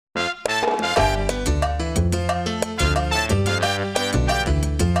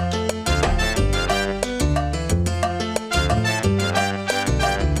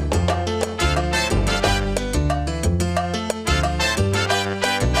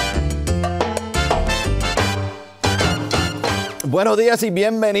Buenos días y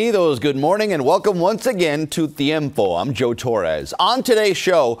bienvenidos. Good morning and welcome once again to Tiempo. I'm Joe Torres. On today's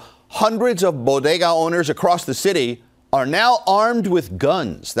show, hundreds of bodega owners across the city are now armed with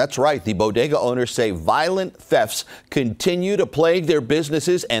guns. That's right. The bodega owners say violent thefts continue to plague their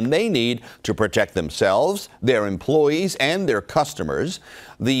businesses and they need to protect themselves, their employees, and their customers.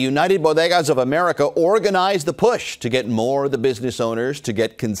 The United Bodegas of America organized the push to get more of the business owners to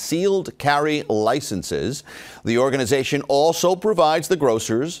get concealed carry licenses. The organization also provides the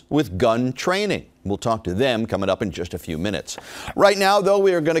grocers with gun training. We'll talk to them coming up in just a few minutes. Right now, though,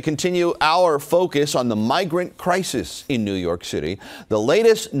 we are going to continue our focus on the migrant crisis in New York City. The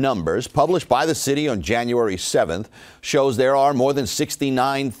latest numbers published by the city on January 7th shows there are more than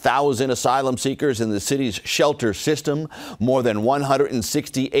 69,000 asylum seekers in the city's shelter system. More than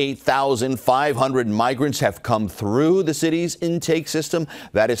 168,500 migrants have come through the city's intake system.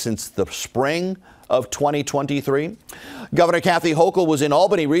 That is since the spring of 2023. Governor Kathy Hochul was in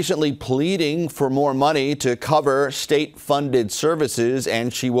Albany recently pleading for more money to cover state-funded services,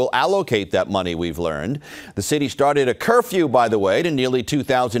 and she will allocate that money, we've learned. The city started a curfew, by the way, to nearly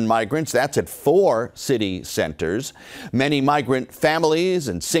 2,000 migrants. That's at 4 city centers. Many migrant families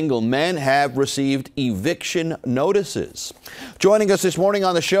and single men have received eviction notices. Joining us this morning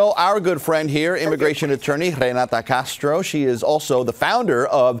on the show, our good friend here, immigration attorney Renata Castro. She is also the founder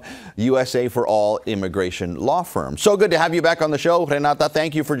of USA for All immigration law firm. So good to have you back on the show, Renata.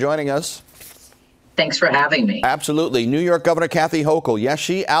 Thank you for joining us. Thanks for having me. Absolutely. New York Governor Kathy Hochul, yes,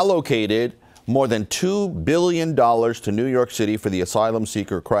 she allocated more than $2 billion to New York City for the asylum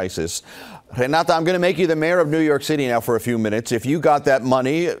seeker crisis. Renata, I'm going to make you the mayor of New York City now for a few minutes. If you got that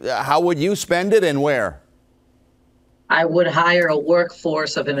money, how would you spend it and where? I would hire a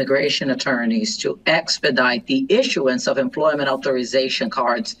workforce of immigration attorneys to expedite the issuance of employment authorization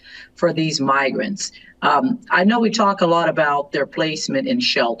cards for these migrants. I know we talk a lot about their placement in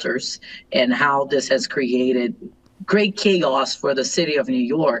shelters and how this has created great chaos for the city of New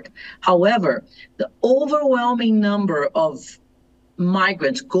York. However, the overwhelming number of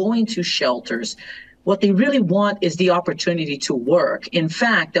migrants going to shelters, what they really want is the opportunity to work. In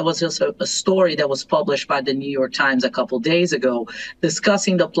fact, there was just a story that was published by the New York Times a couple days ago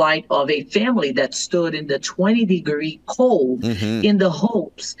discussing the plight of a family that stood in the 20-degree cold in the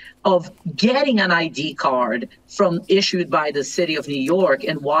hopes of getting an ID card issued by the city of New York.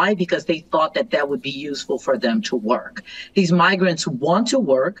 And why? Because they thought that that would be useful for them to work. These migrants want to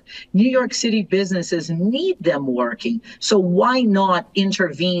work. New York City businesses need them working. So why not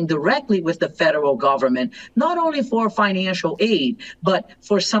intervene directly with the federal government, not only for financial aid, but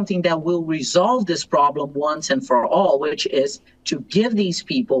for something that will resolve this problem once and for all, which is to give these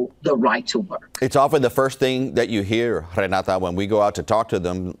people the right to work. It's often the first thing that you hear, Renata, when we go out to talk to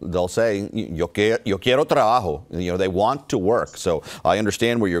them. They'll say, yo quiero trabajo. You know, they want to work. So I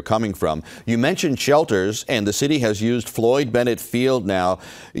understand where you're coming from. You mentioned shelters, and the city has used Floyd Bennett Field now.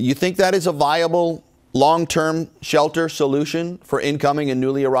 You think that is a viable long-term shelter solution for incoming and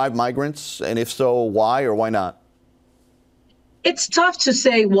newly arrived migrants? And if so, why or why not? It's tough to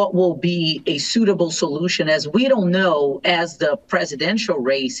say what will be a suitable solution, as we don't know, as the presidential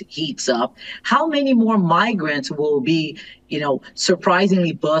race heats up, how many more migrants will be,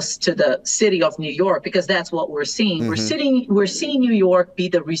 surprisingly bused to the city of New York, because that's what we're seeing. We're seeing New York be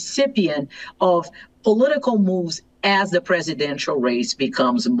the recipient of political moves as the presidential race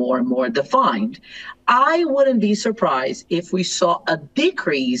becomes more and more defined. I wouldn't be surprised if we saw a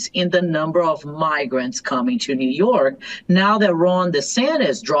decrease in the number of migrants coming to New York now that Ron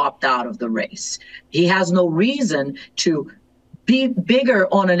DeSantis dropped out of the race. He has no reason to be bigger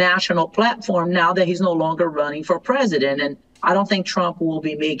on a national platform now that he's no longer running for president. And I don't think Trump will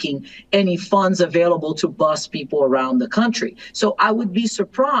be making any funds available to bus people around the country. So I would be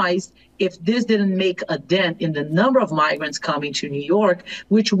surprised if this didn't make a dent in the number of migrants coming to New York,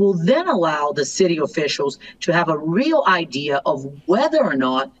 which will then allow the city officials to have a real idea of whether or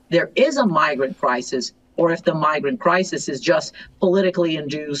not there is a migrant crisis, or if the migrant crisis is just politically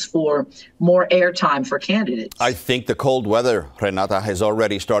induced for more airtime for candidates. I think the cold weather, Renata, has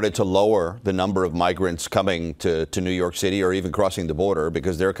already started to lower the number of migrants coming to New York City or even crossing the border,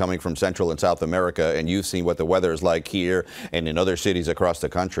 because they're coming from Central and South America, and you've seen what the weather is like here and in other cities across the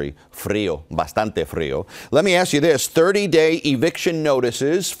country. Frío, bastante frío. Let me ask you this, 30-day eviction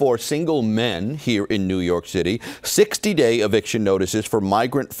notices for single men here in New York City, 60-day eviction notices for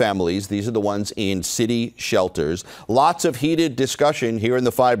migrant families. These are the ones in city shelters. Lots of heated discussion here in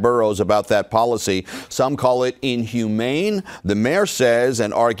the 5 boroughs about that policy. Some call it inhumane. The mayor says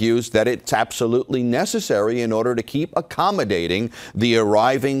and argues that it's absolutely necessary in order to keep accommodating the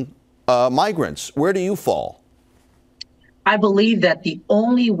arriving migrants. Where do you fall? I believe that the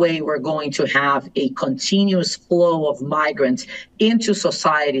only way we're going to have a continuous flow of migrants into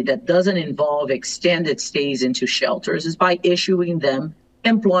society that doesn't involve extended stays into shelters is by issuing them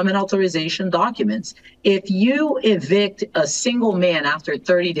employment authorization documents. If you evict a single man after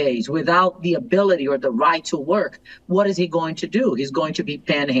 30 days without the ability or the right to work, what is he going to do? He's going to be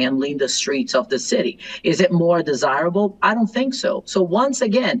panhandling the streets of the city. Is it more desirable? I don't think so. So once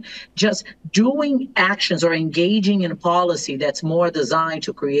again, just doing actions or engaging in policy that's more designed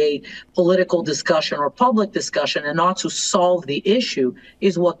to create political discussion or public discussion and not to solve the issue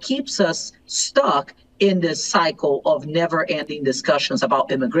is what keeps us stuck in this cycle of never-ending discussions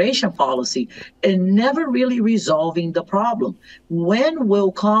about immigration policy and never really resolving the problem. When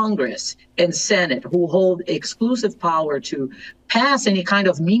will Congress and Senate, who hold exclusive power to pass any kind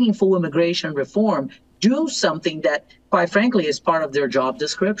of meaningful immigration reform, do something that, quite frankly, is part of their job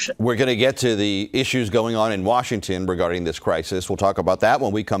description? We're going to get to the issues going on in Washington regarding this crisis. We'll talk about that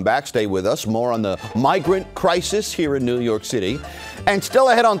when we come back. Stay with us. More on the migrant crisis here in New York City. And still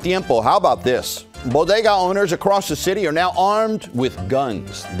ahead on Tiempo, how about this? Bodega owners across the city are now armed with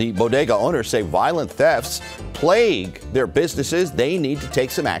guns. The bodega owners say violent thefts plague their businesses. They need to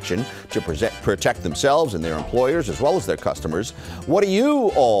take some action to protect themselves and their employers as well as their customers. What do you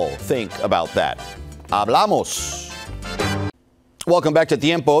all think about that? Hablamos. Welcome back to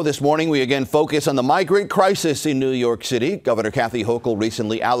Tiempo. This morning, we again focus on the migrant crisis in New York City. Governor Kathy Hochul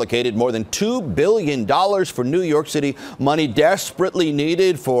recently allocated more than $2 billion for New York City, money desperately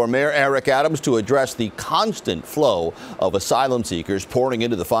needed for Mayor Eric Adams to address the constant flow of asylum seekers pouring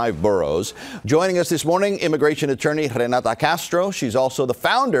into the 5 boroughs. Joining us this morning, immigration attorney Renata Castro. She's also the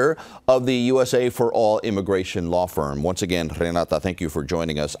founder of the USA for All immigration law firm. Once again, Renata, thank you for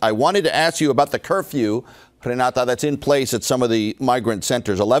joining us. I wanted to ask you about the curfew, Renata, that's in place at some of the migrant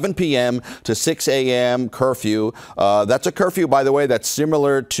centers, 11 p.m. to 6 a.m. curfew. That's a curfew, by the way, that's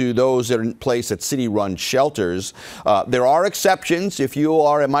similar to those that are in place at city-run shelters. There are exceptions if you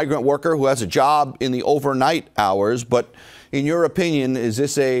are a migrant worker who has a job in the overnight hours. But in your opinion, is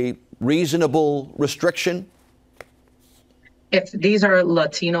this a reasonable restriction? If these are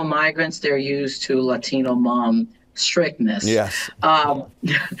Latino migrants, they're used to Latino mom strictness. Yes.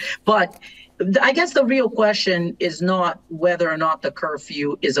 But I guess the real question is not whether or not the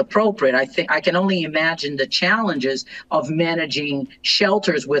curfew is appropriate. I think I can only imagine the challenges of managing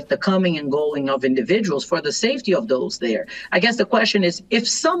shelters with the coming and going of individuals for the safety of those there. I guess the question is, if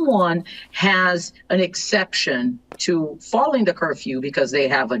someone has an exception to following the curfew because they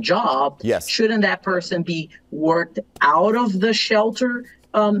have a job, yes, shouldn't that person be worked out of the shelter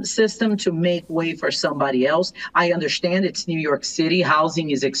system to make way for somebody else? I understand it's New York City,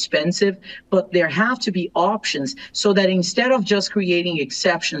 housing is expensive, but there have to be options so that instead of just creating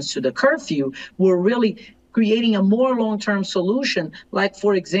exceptions to the curfew, we're really creating a more long-term solution, like,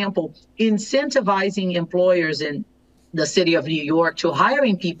 for example, incentivizing employers in the city of New York to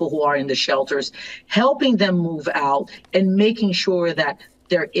hiring people who are in the shelters, helping them move out, and making sure that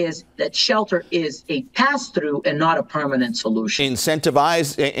that shelter is a pass-through and not a permanent solution.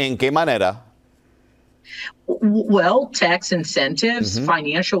 Incentivize en qué manera? Well, tax incentives,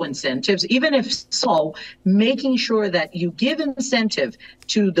 financial incentives, even if so, making sure that you give incentive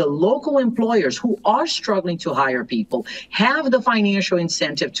to the local employers who are struggling to hire people, have the financial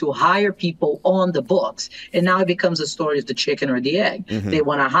incentive to hire people on the books. And now it becomes a story of the chicken or the egg. They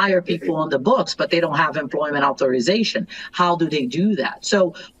want to hire people on the books, but they don't have employment authorization. How do they do that?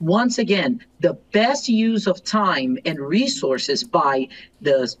 So once again, the best use of time and resources by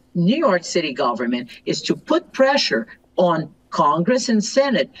the New York City government is to put pressure on Congress and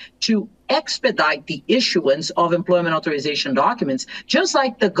Senate to expedite the issuance of employment authorization documents, just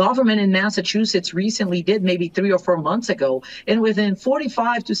like the government in Massachusetts recently did maybe 3 or 4 months ago. And within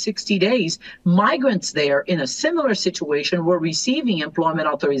 45 to 60 days, migrants there in a similar situation were receiving employment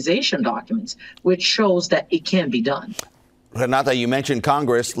authorization documents, which shows that it can be done. Renata, you mentioned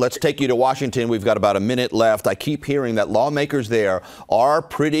Congress. Let's take you to Washington. We've got about a minute left. I keep hearing that lawmakers there are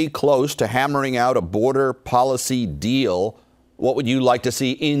pretty close to hammering out a border policy deal. What would you like to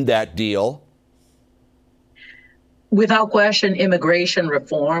see in that deal? Without question, immigration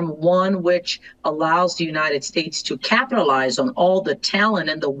reform, one which allows the United States to capitalize on all the talent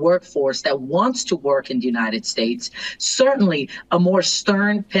and the workforce that wants to work in the United States. Certainly a more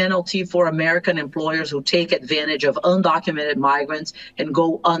stern penalty for American employers who take advantage of undocumented migrants and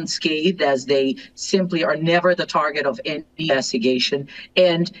go unscathed, as they simply are never the target of any investigation,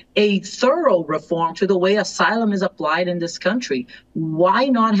 and a thorough reform to the way asylum is applied in this country. Why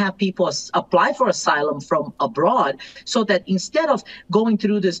not have people apply for asylum from abroad so that instead of going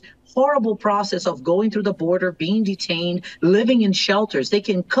through this horrible process of going through the border, being detained, living in shelters, they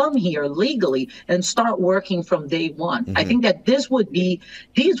can come here legally and start working from day one. I think that these would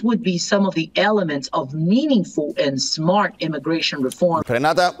be some of the elements of meaningful and smart immigration reform.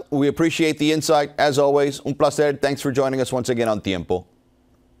 Renata, we appreciate the insight. As always, un placer. Thanks for joining us once again on Tiempo.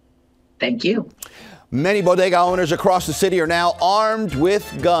 Thank you. Many bodega owners across the city are now armed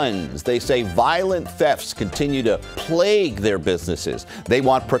with guns. They say violent thefts continue to plague their businesses. They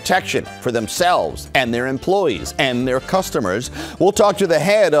want protection for themselves and their employees and their customers. We'll talk to the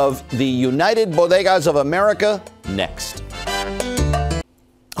head of the United Bodegas of America next.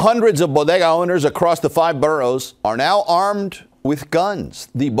 Hundreds of bodega owners across the 5 boroughs are now armed with guns.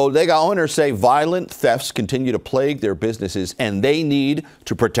 The bodega owners say violent thefts continue to plague their businesses, and they need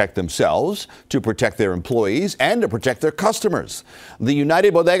to protect themselves, to protect their employees, and to protect their customers. The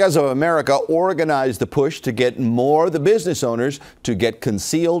United Bodegas of America organized the push to get more of the business owners to get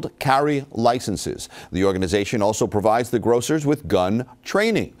concealed carry licenses. The organization also provides the grocers with gun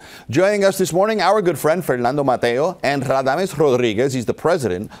training. Joining us this morning, our good friend Fernando Mateo and Radames Rodriguez. He's the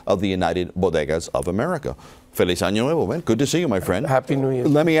president of the United Bodegas of America. Feliz Año Nuevo, man. Good to see you, my friend. Happy New Year.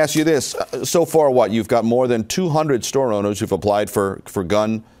 Let me ask you this. So far, what? You've got more than 200 store owners who've applied for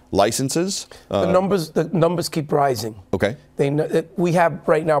gun licenses? The numbers keep rising. Okay. We have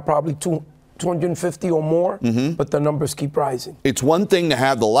right now probably 250 or more, but the numbers keep rising. It's one thing to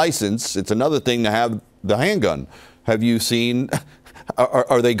have the license. It's another thing to have the handgun. Have you seen...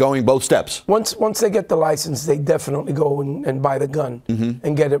 Are they going both steps? Once they get the license, they definitely go and buy the gun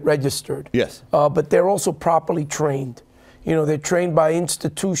and get it registered. Yes. But they're also properly trained. You know, they're trained by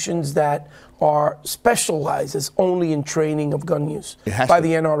institutions that are specializes only in training of gun use by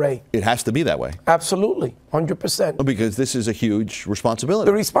the NRA. It has to be that way. Absolutely, 100%. Because this is a huge responsibility.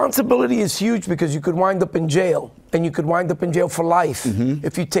 The responsibility is huge because you could wind up in jail, and you could wind up in jail for life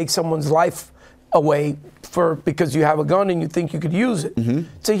if you take someone's life away because you have a gun and you think you could use it.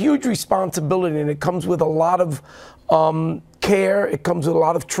 It's a huge responsibility, and it comes with a lot of care. It comes with a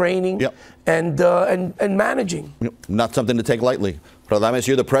lot of training and managing. Not something to take lightly. Radames,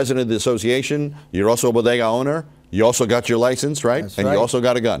 you're the president of the association. You're also a bodega owner. You also got your license, right? That's and right. You also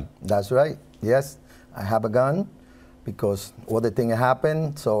got a gun. That's right. Yes, I have a gun because other thing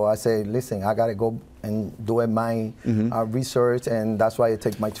happened. So I say, listen, I gotta go and do my research, and that's why I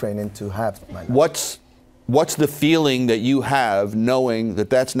take my training to have my license. What's the feeling that you have knowing that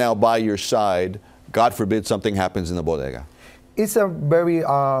that's now by your side? God forbid something happens in the bodega. It's a very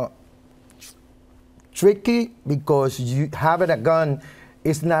tricky because you having a gun.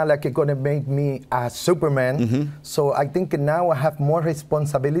 It's not like it's gonna make me a Superman. So I think now I have more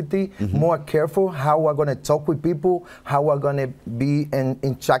responsibility, more careful how I'm gonna talk with people, how I'm gonna be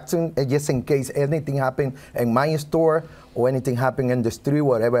interacting, just in case anything happen in my store or anything happen in the street,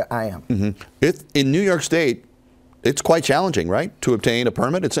 wherever I am. In New York State, it's quite challenging, right, to obtain a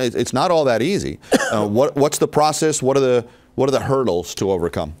permit. It's not all that easy. What's the process? What are the hurdles to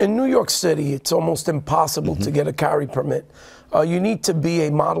overcome? In New York City, it's almost impossible to get a carry permit. You need to be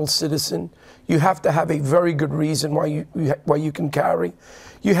a model citizen. You have to have a very good reason why you can carry.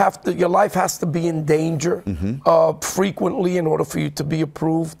 Your life has to be in danger frequently in order for you to be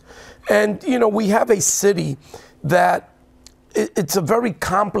approved. And you know, we have a city that it's a very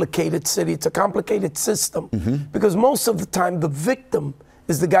complicated city. It's a complicated system because most of the time the victim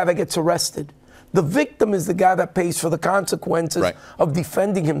is the guy that gets arrested. The victim is the guy that pays for the consequences of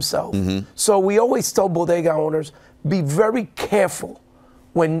defending himself. So we always tell bodega owners, be very careful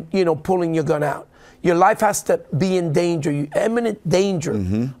when, pulling your gun out. Your life has to be in danger, imminent danger.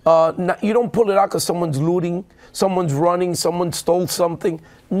 You don't pull it out because someone's looting, someone's running, someone stole something.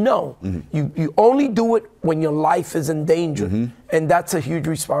 No, you only do it when your life is in danger, and that's a huge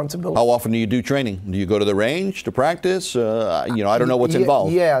responsibility. How often do you do training? Do you go to the range to practice? I don't know what's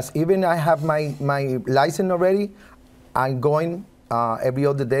involved. Yes, even I have my license already. I'm going every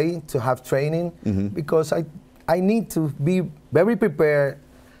other day to have training because I need to be very prepared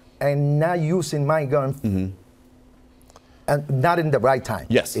and not using my gun and not in the right time.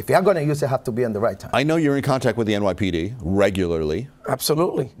 Yes. If you're going to use it, have to be in the right time. I know you're in contact with the NYPD regularly.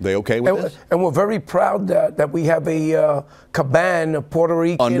 Absolutely. They okay with this? And we're very proud that we have a Caban, a Puerto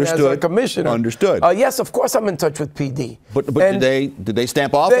Rican, as a commissioner. Understood. Yes, of course I'm in touch with PD. But did they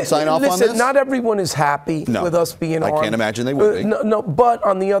stamp off and sign off on this? Not everyone is happy with us being armed. I can't imagine they would be. No, but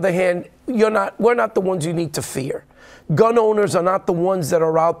on the other hand, we're not the ones you need to fear. gun owners are not the ones that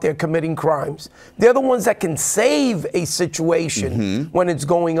are out there committing crimes. They're the ones that can save a situation when it's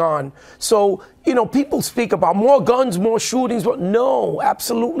going on. So, you know, people speak about more guns, more shootings, but no,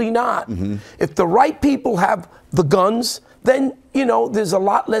 absolutely not. If the right people have the guns, then, you know, there's a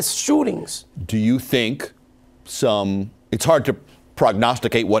lot less shootings. Do you think it's hard to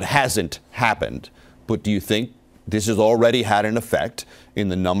prognosticate what hasn't happened, but do you think this has already had an effect in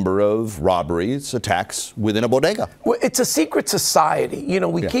the number of robberies, attacks within a bodega? Well, it's a secret society. You know,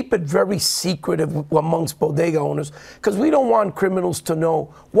 we keep it very secretive amongst bodega owners because we don't want criminals to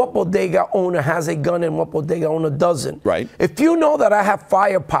know what bodega owner has a gun and what bodega owner doesn't. Right. If you know that I have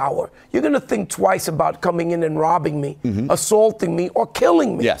firepower, you're going to think twice about coming in and robbing me, assaulting me, or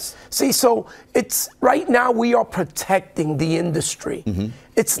killing me. Yes. See, so it's right now we are protecting the industry.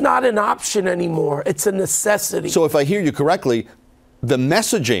 It's not an option anymore. It's a necessity. So if I hear you correctly, the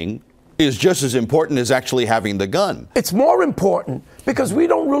messaging is just as important as actually having the gun. It's more important because we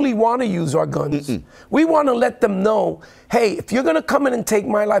don't really want to use our guns. We want to let them know, hey, if you're going to come in and take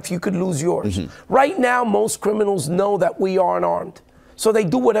my life, you could lose yours. Right now, most criminals know that we aren't armed. So they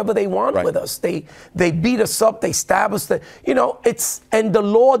do whatever they want with us. They beat us up, they stab us. You know, and the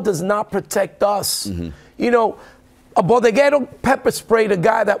law does not protect us. You know, a bodeguero pepper sprayed a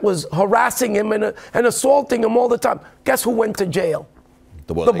guy that was harassing him and assaulting him all the time. Guess who went to jail?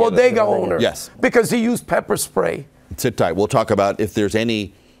 The bodega owner. Yes. Because he used pepper spray. Sit tight. We'll talk about if there's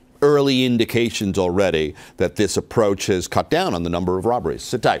any early indications already that this approach has cut down on the number of robberies.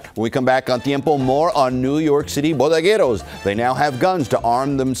 Sit tight. When we come back on Tiempo, more on New York City bodegueros. They now have guns to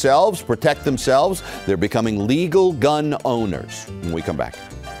arm themselves, protect themselves. They're becoming legal gun owners. When we come back.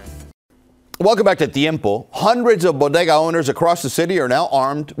 Welcome back to Tiempo. Hundreds of bodega owners across the city are now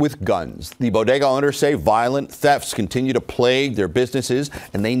armed with guns. The bodega owners say violent thefts continue to plague their businesses,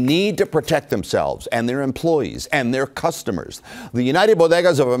 and they need to protect themselves and their employees and their customers. The United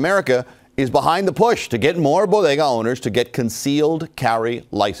Bodegas of America is behind the push to get more bodega owners to get concealed carry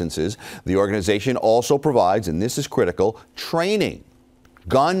licenses. The organization also provides, and this is critical, training.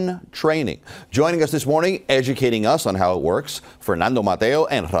 Gun training. Joining us this morning, educating us on how it works, Fernando Mateo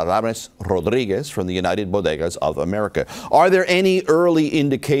and Radames Rodriguez from the United Bodegas of America. Are there any early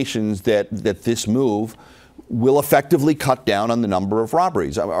indications that this move will effectively cut down on the number of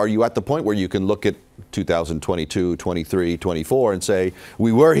robberies? Are you at the point where you can look at 2022, 23, 24 and say,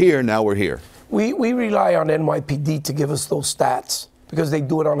 we were here, now we're here? We rely on NYPD to give us those stats, because they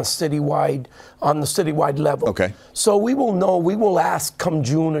do it on the citywide level. Okay. So we will know, we will ask come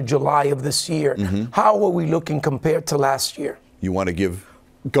June or July of this year, how are we looking compared to last year? You want to give,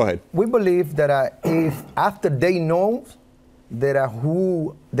 go ahead. We believe that if after they know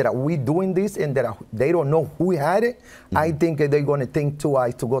that we doing this and that they don't know who had it, I think they're going to think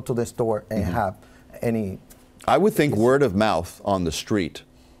twice to go to the store and have any. I would think word of mouth on the street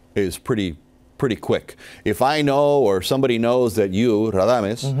is pretty quick. If I know or somebody knows that you,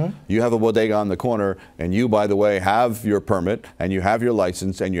 Radames, you have a bodega on the corner and you, by the way, have your permit and you have your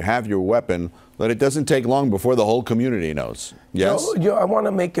license and you have your weapon, that it doesn't take long before the whole community knows. Yes? I want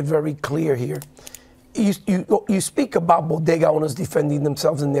to make it very clear here. You speak about bodega owners defending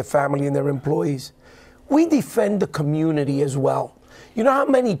themselves and their family and their employees. We defend the community as well. You know how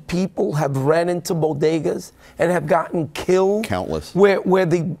many people have ran into bodegas and have gotten killed? Countless. Where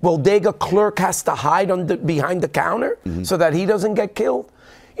the bodega clerk has to hide behind the counter so that he doesn't get killed?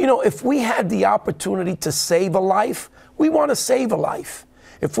 You know, if we had the opportunity to save a life, we want to save a life.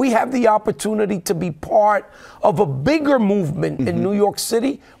 If we have the opportunity to be part of a bigger movement in New York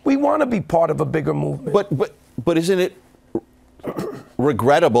City, we want to be part of a bigger movement. But isn't it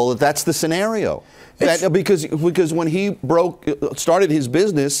regrettable that that's the scenario? Because when he started his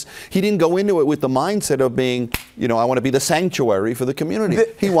business, he didn't go into it with the mindset of being, you know, I want to be the sanctuary for the community.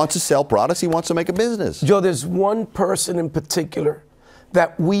 He wants to sell products. He wants to make a business. Joe, there's one person in particular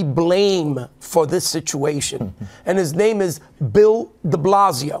that we blame for this situation, and his name is Bill de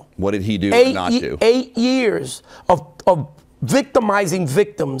Blasio. What did he do or not do? 8 years of victimizing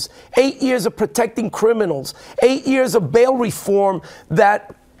victims, 8 years of protecting criminals, 8 years of bail reform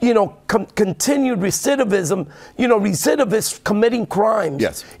that, you know, continued recidivism, you know, recidivists committing crimes.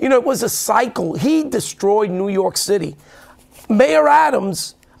 Yes. You know, it was a cycle. He destroyed New York City. Mayor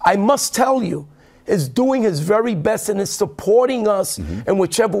Adams, I must tell you, is doing his very best and is supporting us in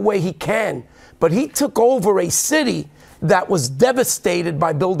whichever way he can. But he took over a city that was devastated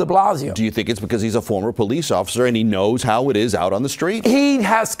by Bill de Blasio. Do you think it's because he's a former police officer and he knows how it is out on the street? He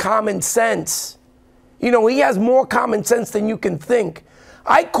has common sense. You know, he has more common sense than you can think.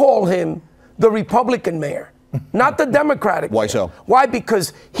 I call him the Republican mayor, not the Democratic Why mayor. so? Why?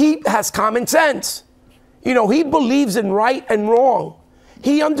 Because he has common sense. You know, he believes in right and wrong.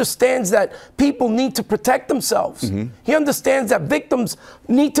 He understands that people need to protect themselves. He understands that victims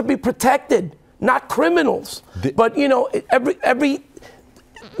need to be protected, not criminals. But you know, let me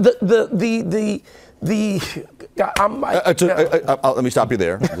stop you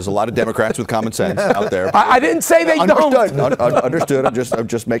there. There's a lot of Democrats with common sense out there. I didn't say they don't. Understood. I'm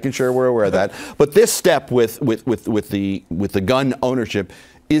just making sure we're aware of that. But this step with the gun ownership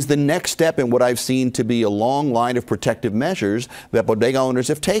is the next step in what I've seen to be a long line of protective measures that bodega owners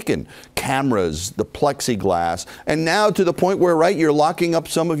have taken. Cameras, the plexiglass, and now to the point where, right, you're locking up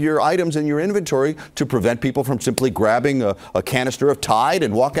some of your items in your inventory to prevent people from simply grabbing a canister of Tide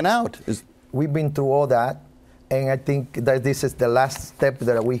and walking out. We've been through all that, and I think that this is the last step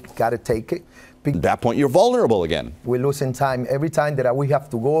that we got to take it. At that point, you're vulnerable again. We're losing time every time that we have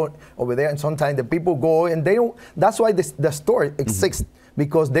to go over there, and sometimes the people go and they don't. That's why the store exists,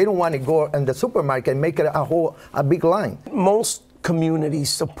 because they don't want to go in the supermarket and make it a big line. Most communities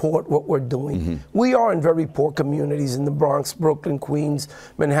support what we're doing. We are in very poor communities in the Bronx, Brooklyn, Queens,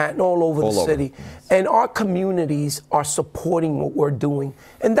 Manhattan, all over the city. And our communities are supporting what we're doing.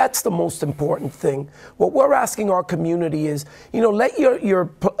 And that's the most important thing. What we're asking our community is, you know, let your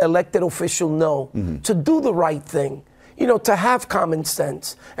elected official know to do the right thing, you know, to have common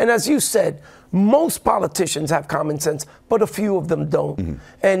sense. And as you said, most politicians have common sense, but a few of them don't.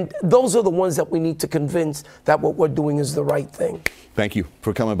 And those are the ones that we need to convince that what we're doing is the right thing. Thank you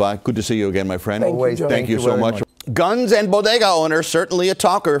for coming by. Good to see you again, my friend. Thank you so much. Guns and bodega owners, certainly a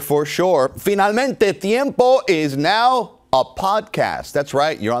talker for sure. Finalmente, Tiempo is now a podcast. That's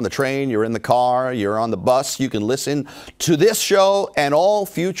right. You're on the train, you're in the car, you're on the bus. You can listen to this show and all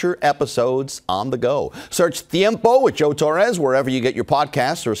future episodes on the go. Search Tiempo with Joe Torres wherever you get your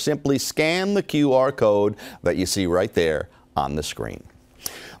podcasts, or simply scan the QR code that you see right there on the screen.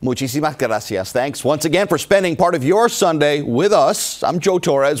 Muchísimas gracias. Thanks once again for spending part of your Sunday with us. I'm Joe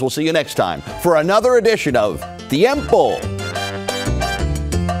Torres. We'll see you next time for another edition of Tiempo